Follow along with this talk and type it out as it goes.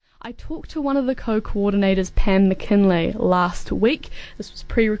I talked to one of the co-coordinators, Pam McKinlay, last week. This was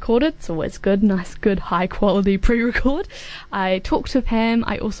pre-recorded. It's always good, nice, good, high-quality pre-record. I talked to Pam.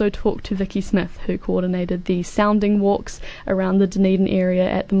 I also talked to Vicky Smith, who coordinated the sounding walks around the Dunedin area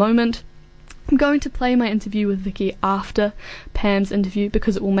at the moment. I'm going to play my interview with Vicky after Pam's interview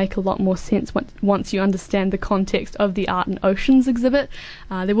because it will make a lot more sense once you understand the context of the Art and Oceans exhibit.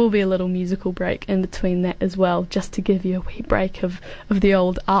 There will be a little musical break in between that as well, just to give you a wee break of the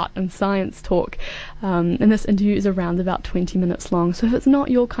old art and science talk. And this interview is around about 20 minutes long, so if it's not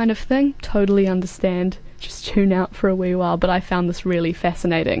your kind of thing, totally understand. Just tune out for a wee while, but I found this really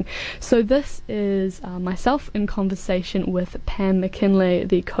fascinating. So this is myself in conversation with Pam McKinlay,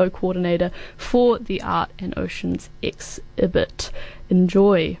 the co-coordinator for the Art and Oceans exhibit.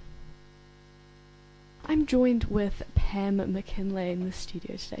 Enjoy. I'm joined with Pam McKinlay in the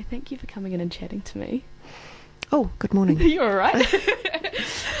studio today. Thank you for coming in and chatting to me. Oh, good morning. You're all right.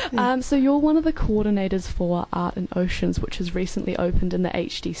 So you're one of the coordinators for Art and Oceans, which has recently opened in the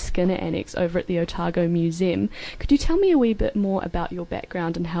H.D. Skinner Annex over at the Otago Museum. Could you tell me a wee bit more about your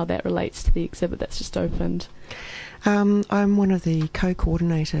background and how that relates to the exhibit that's just opened? I'm one of the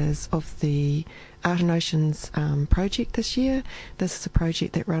co-coordinators of the Art and Oceans project this year. This is a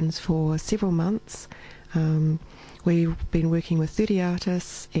project that runs for several months. We've been working with 30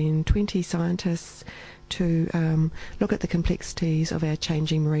 artists and 20 scientists to look at the complexities of our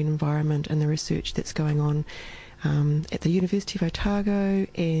changing marine environment and the research that's going on at the University of Otago,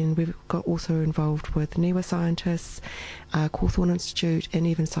 and we've got also involved with NIWA scientists, Cawthorne Institute, and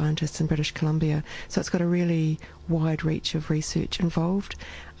even scientists in British Columbia. So it's got a really wide reach of research involved.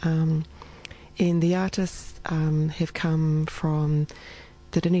 And the artists have come from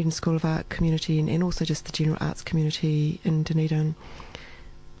the Dunedin School of Art community and also just the general arts community in Dunedin.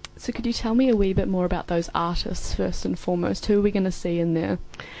 So could you tell me a wee bit more about those artists first and foremost? Who are we going to see in there?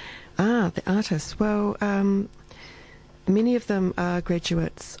 The artists. Well, many of them are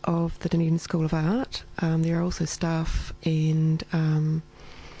graduates of the Dunedin School of Art. There are also staff and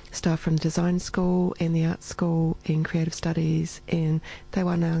staff from the Design School and the Art School and Creative Studies in Te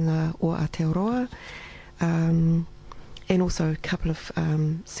Wānanga o Aotearoa. And also a couple of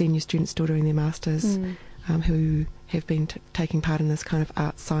senior students still doing their masters who have been taking part in this kind of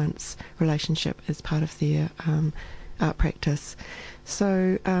art-science relationship as part of their art practice.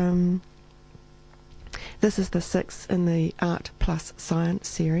 So this is the sixth in the Art Plus Science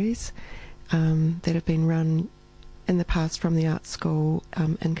series that have been run in the past from the art school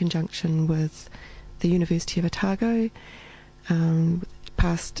in conjunction with the University of Otago.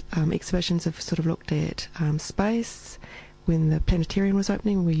 Past exhibitions have sort of looked at space. When the planetarium was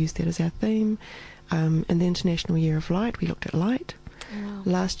opening, we used that as our theme. In the International Year of Light, we looked at light. Wow.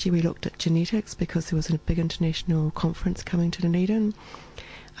 Last year we looked at genetics because there was a big international conference coming to Dunedin.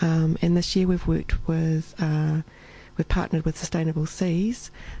 And this year we've worked with, we've partnered with Sustainable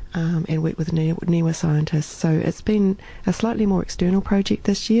Seas and worked with NIWA scientists. So it's been a slightly more external project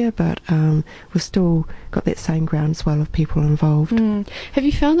this year, but we've still got that same groundswell of people involved. Have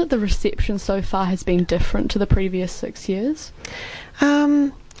you found that the reception so far has been different to the previous 6 years?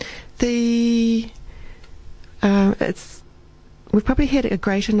 We've probably had a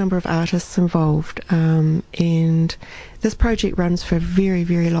greater number of artists involved, and this project runs for a very,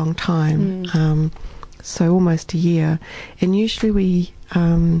 very long time, so almost a year. And usually we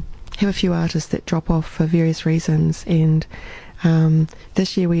have a few artists that drop off for various reasons, and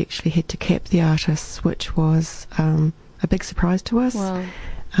this year we actually had to cap the artists, which was a big surprise to us. Wow.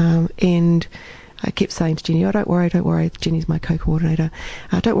 And I kept saying to Jenny, don't worry, Jenny's my co-coordinator,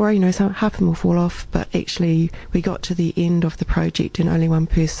 don't worry, half of them will fall off, but actually we got to the end of the project and only one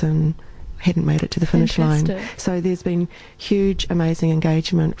person hadn't made it to the finish line. So there's been huge, amazing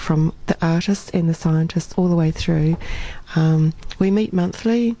engagement from the artists and the scientists all the way through. We meet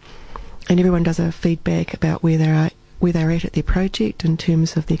monthly and everyone does a feedback about where they're at their project in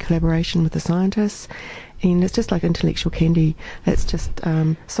terms of their collaboration with the scientists. And it's just like intellectual candy. It's just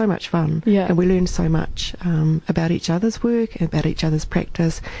so much fun. Yeah. And we learn so much about each other's work, about each other's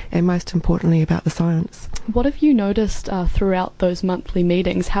practice, and most importantly about the science. What have you noticed throughout those monthly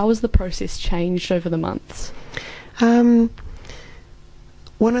meetings? How has the process changed over the months? One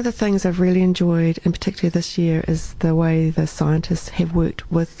of the things I've really enjoyed, in particular this year, is the way the scientists have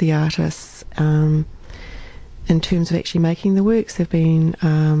worked with the artists in terms of actually making the works. They've been,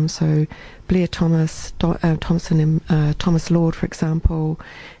 so Blair Thompson and Thomas Lord, for example,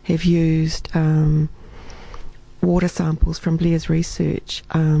 have used water samples from Blair's research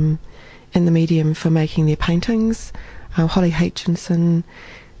in the medium for making their paintings. Holly Hutchinson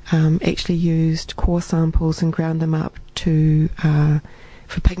actually used core samples and ground them up to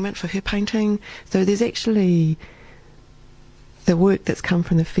for pigment for her painting. So there's actually the work that's come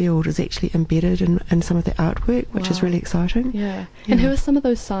from the field is actually embedded in some of the artwork, which is really exciting. Yeah. And who are some of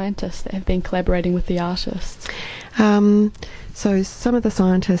those scientists that have been collaborating with the artists? So some of the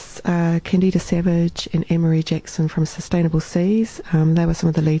scientists are Candida Savage and Anne-Marie Jackson from Sustainable Seas. They were some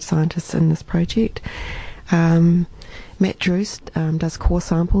of the lead scientists in this project. Matt Druce does core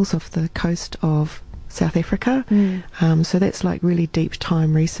samples of the coast of South Africa. So that's like really deep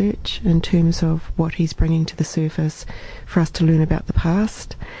time research in terms of what he's bringing to the surface for us to learn about the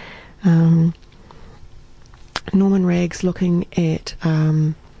past. Norman Ragg's looking at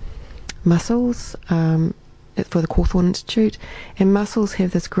mussels for the Cawthorne Institute, and mussels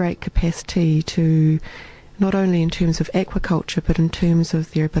have this great capacity to, not only in terms of aquaculture, but in terms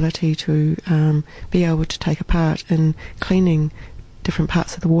of their ability to be able to take a part in cleaning different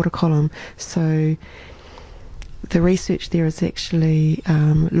parts of the water column. So the research there is actually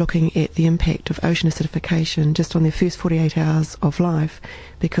looking at the impact of ocean acidification just on their first 48 hours of life,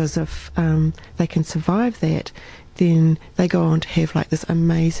 because if they can survive that, then they go on to have like this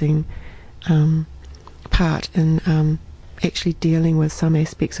amazing part in actually dealing with some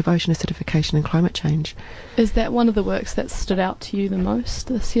aspects of ocean acidification and climate change. Is that one of the works that stood out to you the most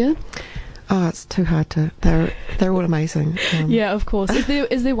this year? Oh, it's too hard to. They're all amazing. Yeah, of course.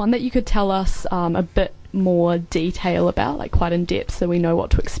 Is there one that you could tell us a bit more detail about, like quite in depth, so we know what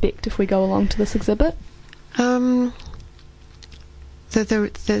to expect if we go along to this exhibit?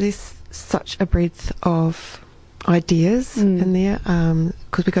 There's such a breadth of ideas in there,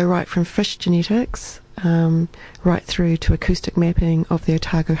 because we go right from fish genetics right through to acoustic mapping of the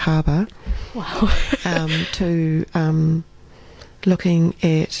Otago Harbour. Wow. To looking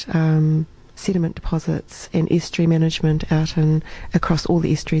at sediment deposits and estuary management out across all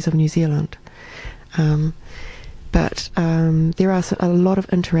the estuaries of New Zealand. But there are a lot of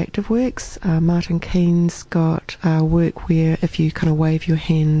interactive works. Martin Keen's got work where if you kind of wave your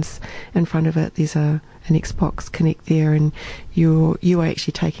hands in front of it, there's an Xbox Connect there, and you are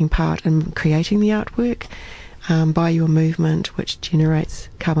actually taking part in creating the artwork by your movement, which generates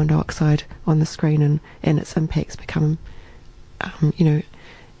carbon dioxide on the screen, and its impacts become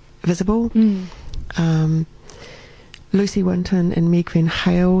visible. Lucy Winton and Meg Van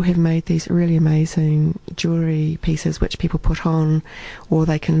Hale have made these really amazing jewellery pieces which people put on, or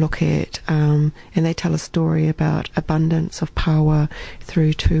they can look at, and they tell a story about abundance of power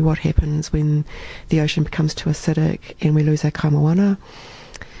through to what happens when the ocean becomes too acidic and we lose our kaimawana.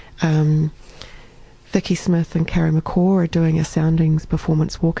 Vicky Smith and Carrie McCaw are doing a soundings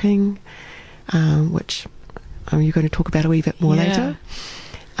performance walking, which you're going to talk about a wee bit more later.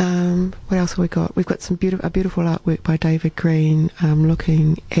 What else have we got? We've got some beautiful artwork by David Green,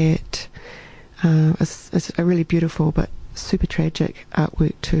 looking at it's a really beautiful but super tragic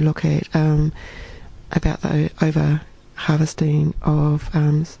artwork to look at about the over harvesting of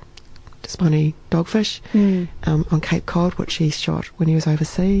spiny dogfish on Cape Cod, which he shot when he was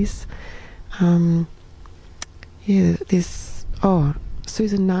overseas. There's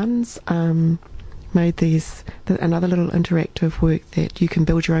Susan Nunn's made another little interactive work that you can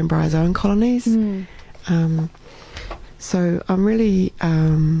build your own bryozoan colonies. So I'm really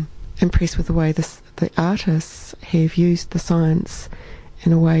impressed with the way the artists have used the science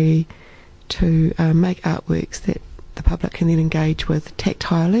in a way to make artworks that the public can then engage with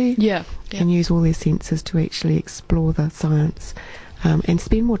tactilely and use all their senses to actually explore the science and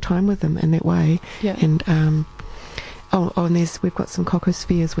spend more time with them in that way. And and we've got some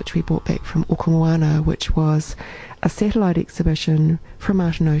cocospheres which we brought back from Okamoana, which was a satellite exhibition from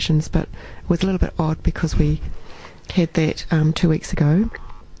Martin Oceans, but it was a little bit odd because we had that 2 weeks ago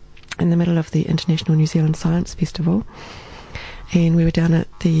in the middle of the International New Zealand Science Festival, and we were down at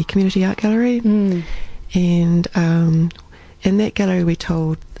the Community Art Gallery, and in that gallery we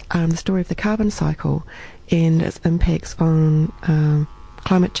told the story of the carbon cycle and its impacts on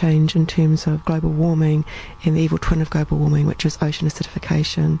climate change in terms of global warming and the evil twin of global warming, which is ocean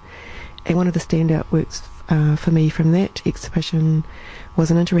acidification. And one of the standout works for me from that exhibition was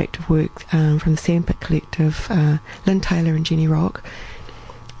an interactive work from the Sandpit Collective, Lynn Taylor and Jenny Rock,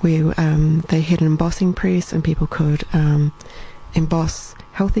 where they had an embossing press and people could emboss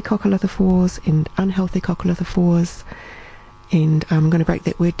healthy coccolithophores and unhealthy coccolithophores. And I'm going to break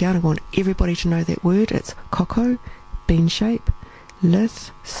that word down. I want everybody to know that word. It's coco, bean shape,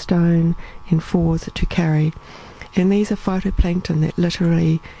 lith, stone, and fours to carry. And these are phytoplankton that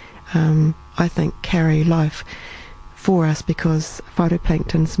literally, I think, carry life for us, because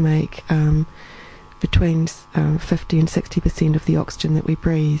phytoplanktons make between 50 and 60% of the oxygen that we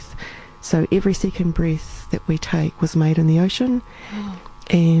breathe. So every second breath that we take was made in the ocean.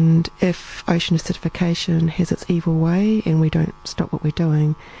 And if ocean acidification has its evil way and we don't stop what we're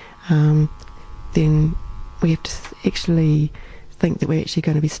doing, then we have to actually think that we're actually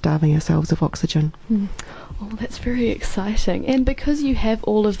going to be starving ourselves of oxygen. Oh, that's very exciting. And because you have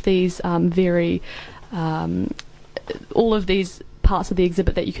all of these all of these parts of the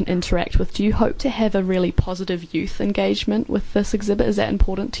exhibit that you can interact with, do you hope to have a really positive youth engagement with this exhibit? Is that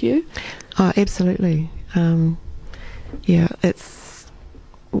important to you? Oh, absolutely. It's,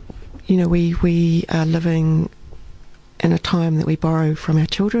 we are living in a time that we borrow from our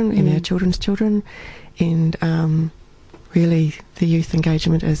children and our children's children, and really the youth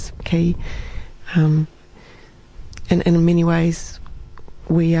engagement is key. And in many ways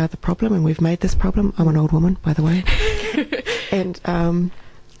we are the problem, and we've made this problem. I'm an old woman, by the way. and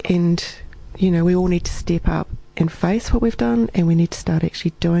we all need to step up and face what we've done, and we need to start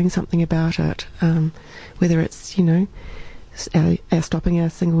actually doing something about it, whether it's our stopping our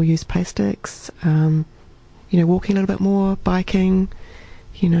single-use plastics, walking a little bit more, biking,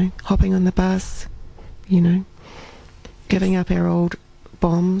 hopping on the bus, giving up our old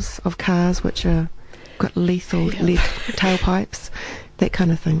bombs of cars which are got lethal lead tailpipes, that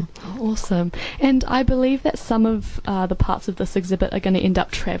kind of thing. Awesome. And I believe that some of the parts of this exhibit are going to end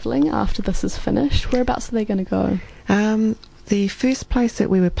up travelling after this is finished. Whereabouts are they going to go? The first place that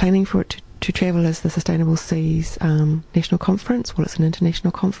we were planning for it to travel is the Sustainable Seas National Conference. Well, it's an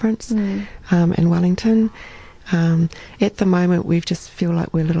international conference in Wellington. At the moment, we just feel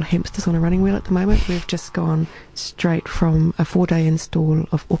like we're little hamsters on a running wheel at the moment. We've just gone straight from a 4-day install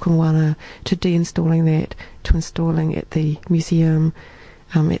of Okamoana to de-installing that to installing at the museum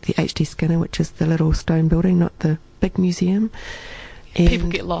at the H.D. Skinner, which is the little stone building, not the big museum. And people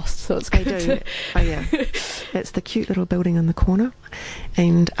get lost, so it's good. They do. Oh, yeah. It's the cute little building in the corner.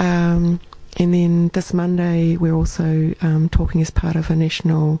 And then this Monday, we're also talking as part of a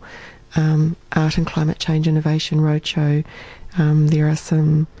national Art and Climate Change Innovation Roadshow. There are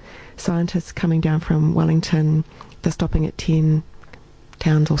some scientists coming down from Wellington. They're stopping at 10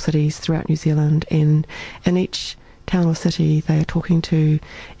 towns or cities throughout New Zealand, and in each town or city they are talking to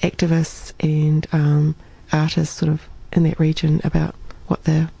activists and artists sort of in that region about what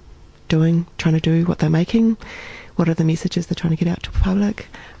they're doing, trying to do, what they're making, what are the messages they're trying to get out to the public.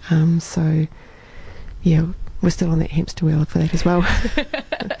 So yeah, we're still on that hamster wheel for that as well.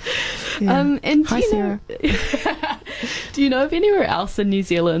 Yeah. And hi, Sarah. Do you know of anywhere else in New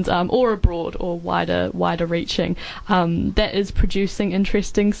Zealand, or abroad, or wider reaching, that is producing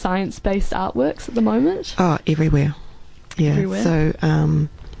interesting science-based artworks at the moment? Oh, everywhere. Yeah. Everywhere. So,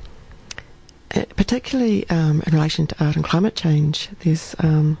 particularly in relation to art and climate change, there's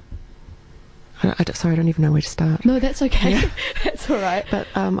sorry, I don't even know where to start. No, that's okay. Yeah. That's all right. But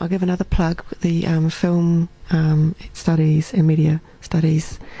I'll give another plug. The film studies and media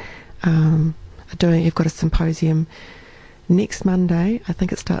studies you've got a symposium next Monday. I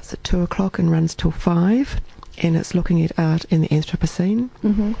think it starts at 2:00 and runs till 5, and it's looking at art in the Anthropocene.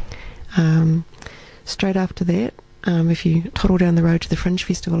 Straight after that, if you toddle down the road to the Fringe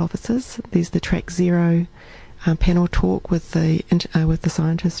Festival offices, there's the Track Zero panel talk with the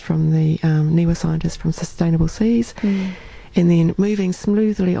scientists from the NIWA scientists from Sustainable Seas. And then moving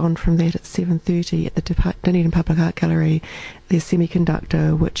smoothly on from that at 7:30 at the Dunedin Public Art Gallery, there's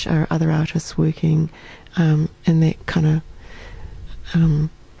Semiconductor, which are other artists working in that kind of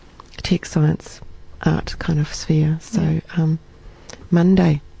tech science art kind of sphere. So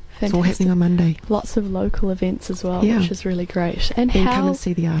Monday. Fantastic. It's all happening on Monday. Lots of local events as well, which is really great. And come and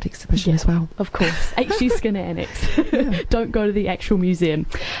see the art exhibition as well. Of course. H.D. Skinner Annex. Don't go to the actual museum.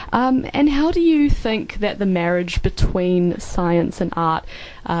 And how do you think that the marriage between science and art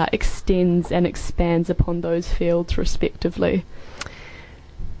extends and expands upon those fields respectively?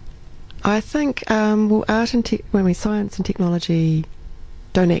 I think art and science and technology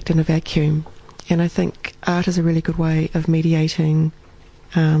don't act in a vacuum, and I think art is a really good way of mediating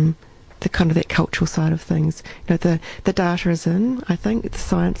the kind of that cultural side of things. The data is in, I think the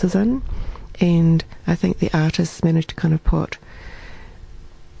science is in, and I think the artists managed to kind of put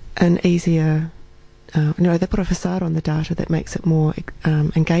an easier they put a facade on the data that makes it more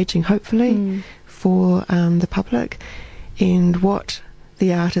engaging, hopefully, for the public. And what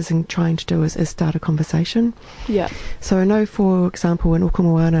the art is trying to do is start a conversation. Yeah. So I know, for example, in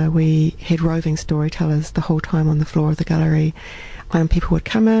Okamoana we had roving storytellers the whole time on the floor of the gallery. People would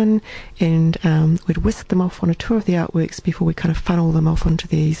come in and we'd whisk them off on a tour of the artworks before we kind of funnel them off onto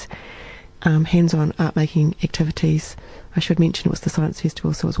these hands-on art-making activities. I should mention it was the Science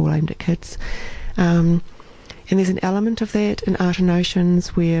Festival, so it was all aimed at kids. And And there's an element of that in Art and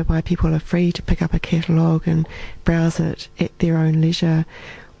Oceans whereby people are free to pick up a catalogue and browse it at their own leisure,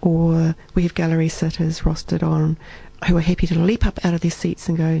 or we have gallery sitters rostered on who are happy to leap up out of their seats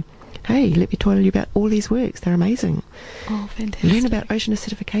and go, hey, let me tell you about all these works, they're amazing. Oh, fantastic. Learn about ocean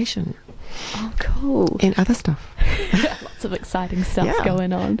acidification. Oh, cool. And other stuff. Lots of exciting stuff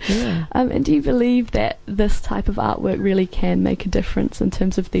going on. Yeah. And do you believe that this type of artwork really can make a difference in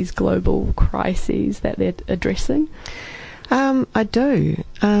terms of these global crises that they're addressing? I do.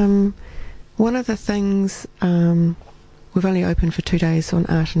 One of the things, we've only opened for 2 days on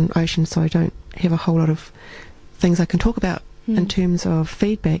Art and Ocean, so I don't have a whole lot of things I can talk about in terms of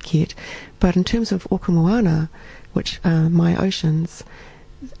feedback yet. But in terms of Oko Moana, which My Oceans,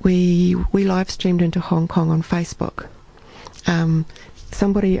 we live streamed into Hong Kong on Facebook.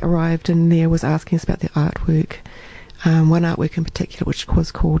 Somebody arrived in there, was asking us about the artwork, one artwork in particular which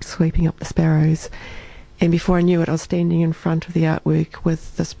was called Sweeping Up the Sparrows, and before I knew it I was standing in front of the artwork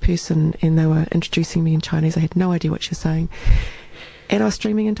with this person and they were introducing me in Chinese. I had no idea what she was saying, and I was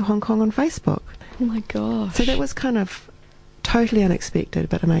streaming into Hong Kong on Facebook. Oh my gosh. So that was kind of totally unexpected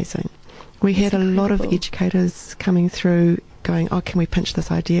but amazing. We had a lot of educators coming through going, oh, can we pinch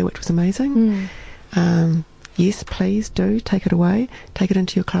this idea, which was amazing. Yes, please do, take it away, take it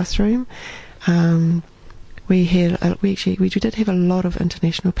into your classroom. We did have a lot of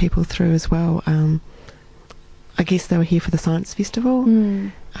international people through as well. I guess they were here for the Science Festival,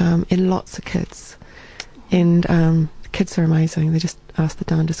 and lots of kids. And kids are amazing, they just ask the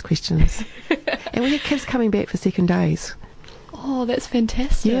darndest questions. And we had kids coming back for second days. Oh, that's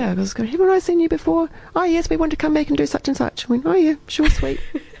fantastic. Yeah, I was going, haven't I seen you before? Oh yes, we want to come back and do such and such. I went, oh yeah, sure, sweet.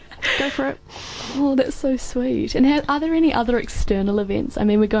 Go for it. Oh, that's so sweet. And are there any other external events? I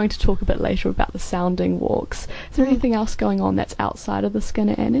mean, we're going to talk a bit later about the sounding walks. Is there anything else going on that's outside of the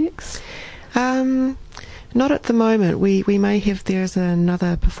Skinner Annex? Not at the moment. We may have, there's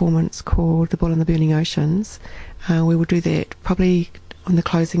another performance called The Bull and the Burning Oceans. We will do that probably on the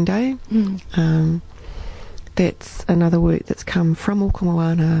closing day. That's another work that's come from Oko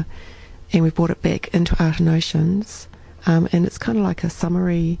Moana, and we've brought it back into Art and Oceans, and it's kind of like a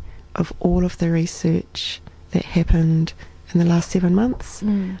summary of all of the research that happened in the last 7 months.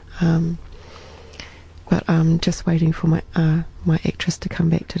 But I'm just waiting for my actress to come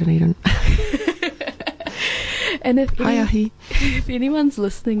back to Dunedin. And if if anyone's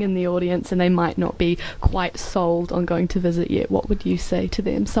listening in the audience and they might not be quite sold on going to visit yet, what would you say to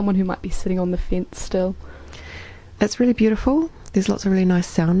them? Someone who might be sitting on the fence still. It's really beautiful. There's lots of really nice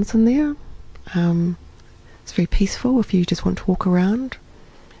sounds in there. It's very peaceful if you just want to walk around.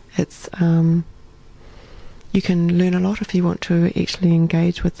 It's you can learn a lot if you want to actually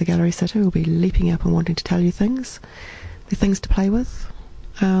engage with the gallery sitter who will be leaping up and wanting to tell you things. There are things to play with.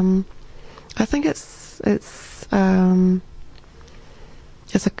 I think it's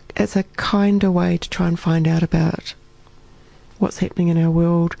a kinder way to try and find out about what's happening in our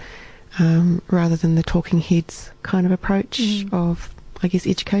world, rather than the talking heads kind of approach of, I guess,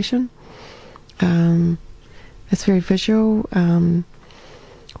 education. It's very visual.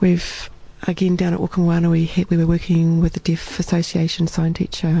 We've, again, down at Oko Moana, we were working with the Deaf Association sign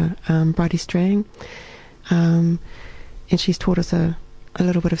teacher, Bridie Strang, and she's taught us a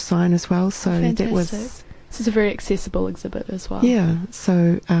little bit of sign as well. So fantastic. That was... This is a very accessible exhibit as well. Yeah,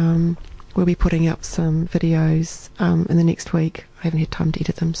 so we'll be putting up some videos in the next week. I haven't had time to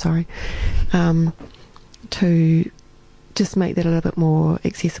edit them, sorry. To just make that a little bit more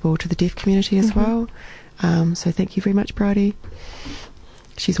accessible to the deaf community as well. So thank you very much, Bridie.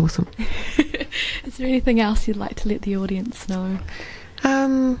 She's awesome. Is there anything else you'd like to let the audience know?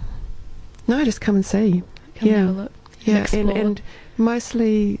 No, just come and see. Come have a look. Yeah, and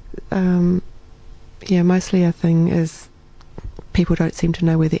mostly our thing is people don't seem to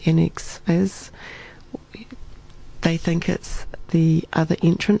know where the annex is. They think it's the other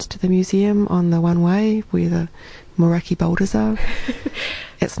entrance to the museum on the one way where the Moeraki boulders are.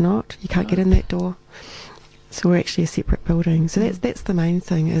 It's not. You can't get in that door. So we're actually a separate building. So that's the main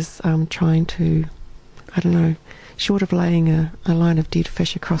thing, is trying to, I don't know, short of laying a line of dead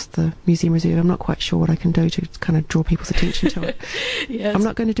fish across the museum reserve, I'm not quite sure what I can do to kind of draw people's attention to it. Yes. I'm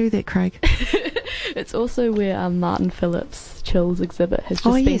not going to do that, Craig. It's also where Martin Phillips' Chills exhibit has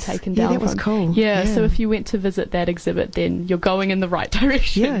just been taken down. Yeah, that was cool. Yeah, so if you went to visit that exhibit, then you're going in the right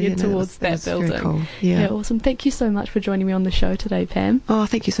direction towards that building. Very cool. Yeah, awesome. Thank you so much for joining me on the show today, Pam. Oh,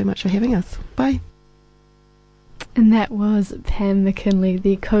 thank you so much for having us. Bye. And that was Pam McKinley,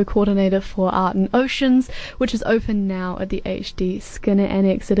 the co-coordinator for Art and Oceans, which is open now at the HD Skinner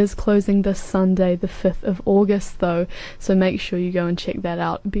Annex. It is closing this Sunday, the 5th of August, though, so make sure you go and check that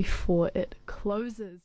out before it closes.